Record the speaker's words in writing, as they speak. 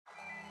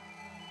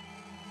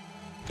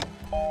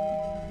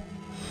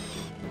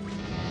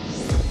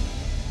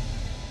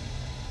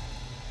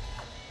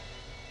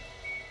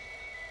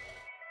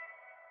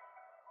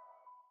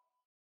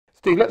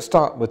Steve, let's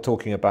start with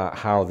talking about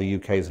how the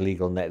UK's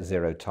legal net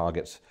zero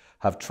targets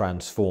have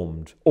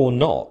transformed, or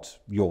not,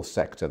 your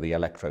sector, the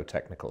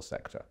electrotechnical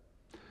sector.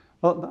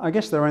 Well, I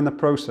guess they're in the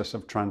process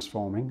of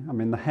transforming. I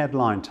mean, the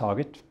headline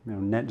target,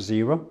 net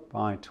zero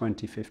by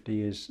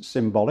 2050, is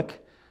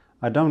symbolic.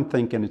 I don't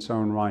think in its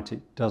own right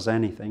it does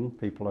anything.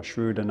 People are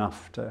shrewd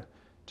enough to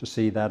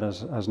see that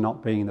as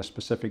not being the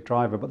specific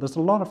driver. But there's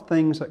a lot of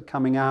things that are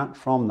coming out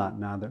from that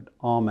now that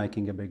are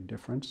making a big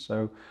difference.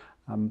 So,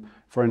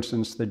 for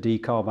instance, the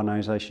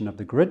decarbonisation of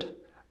the grid,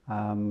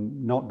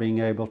 not being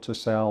able to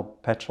sell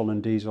petrol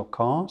and diesel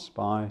cars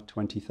by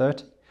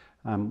 2030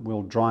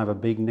 will drive a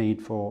big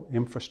need for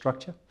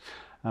infrastructure.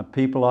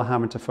 People are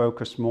having to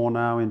focus more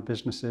now in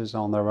businesses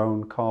on their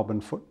own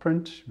carbon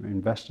footprint.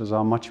 Investors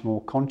are much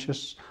more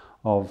conscious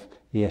of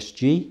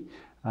ESG,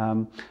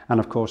 and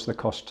of course the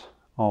cost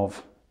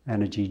of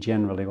energy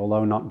generally,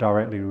 although not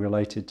directly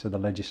related to the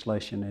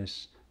legislation,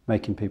 is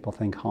making people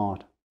think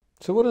hard.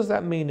 So what does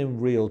that mean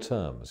in real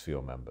terms for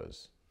your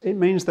members? It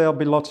means there'll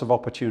be lots of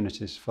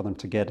opportunities for them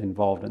to get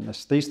involved in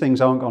this. These things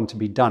aren't going to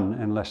be done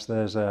unless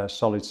there's a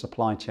solid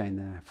supply chain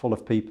there, full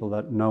of people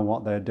that know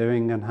what they're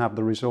doing and have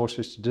the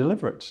resources to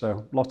deliver it.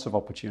 So lots of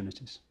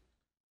opportunities.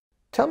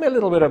 Tell me a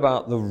little bit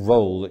about the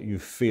role that you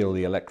feel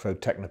the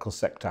electrotechnical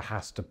sector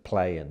has to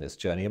play in this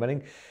journey. I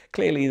mean,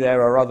 clearly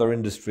there are other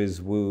industries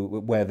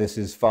where this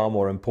is far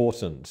more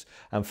important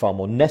and far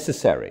more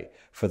necessary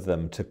for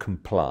them to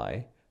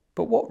comply.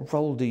 But what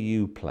role do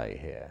you play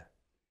here?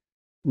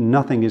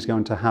 Nothing is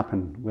going to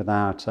happen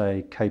without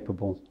a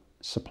capable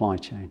supply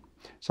chain.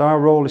 So our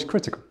role is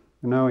critical.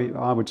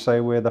 I would say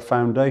we're the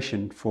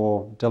foundation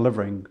for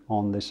delivering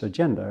on this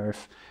agenda.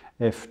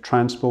 If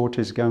transport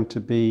is going to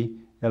be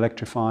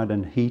electrified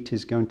and heat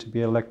is going to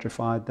be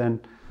electrified,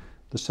 then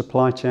the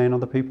supply chain are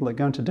the people that are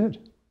going to do it.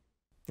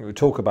 We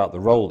talk about the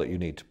role that you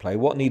need to play.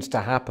 What needs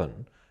to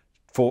happen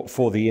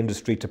for the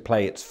industry to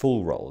play its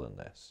full role in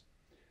this?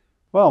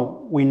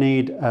 Well, we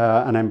need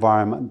an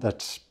environment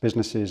that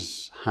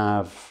businesses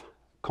have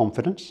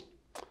confidence.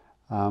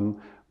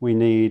 We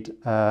need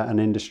an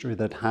industry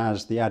that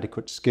has the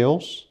adequate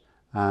skills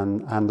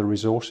and the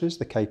resources,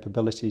 the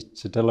capability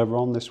to deliver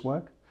on this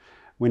work.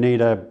 We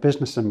need a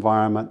business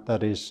environment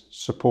that is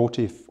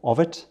supportive of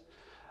it.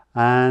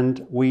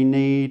 And we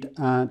need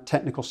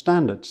technical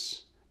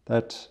standards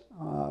that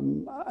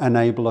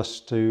enable us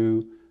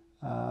to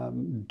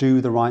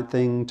do the right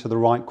thing to the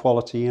right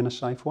quality in a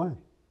safe way.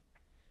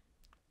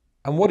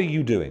 And what are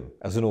you doing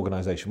as an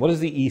organisation? What is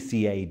the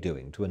ECA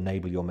doing to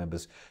enable your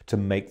members to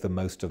make the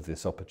most of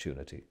this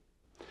opportunity?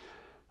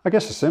 I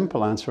guess a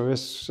simple answer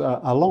is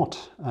a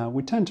lot.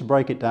 We tend to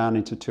break it down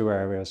into two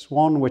areas.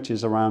 One which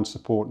is around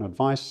support and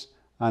advice,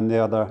 and the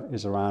other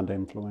is around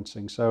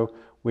influencing. So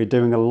we're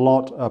doing a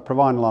lot,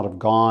 providing a lot of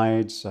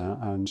guides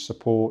and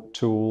support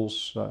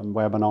tools,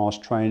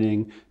 webinars,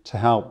 training to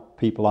help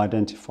people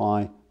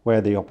identify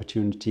where the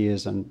opportunity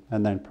is and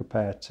then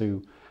prepare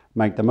to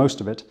make the most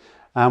of it.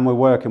 And we're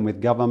working with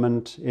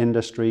government,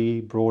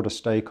 industry, broader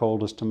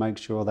stakeholders to make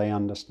sure they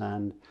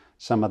understand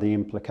some of the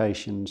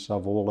implications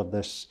of all of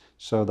this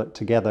so that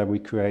together we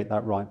create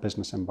that right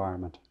business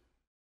environment.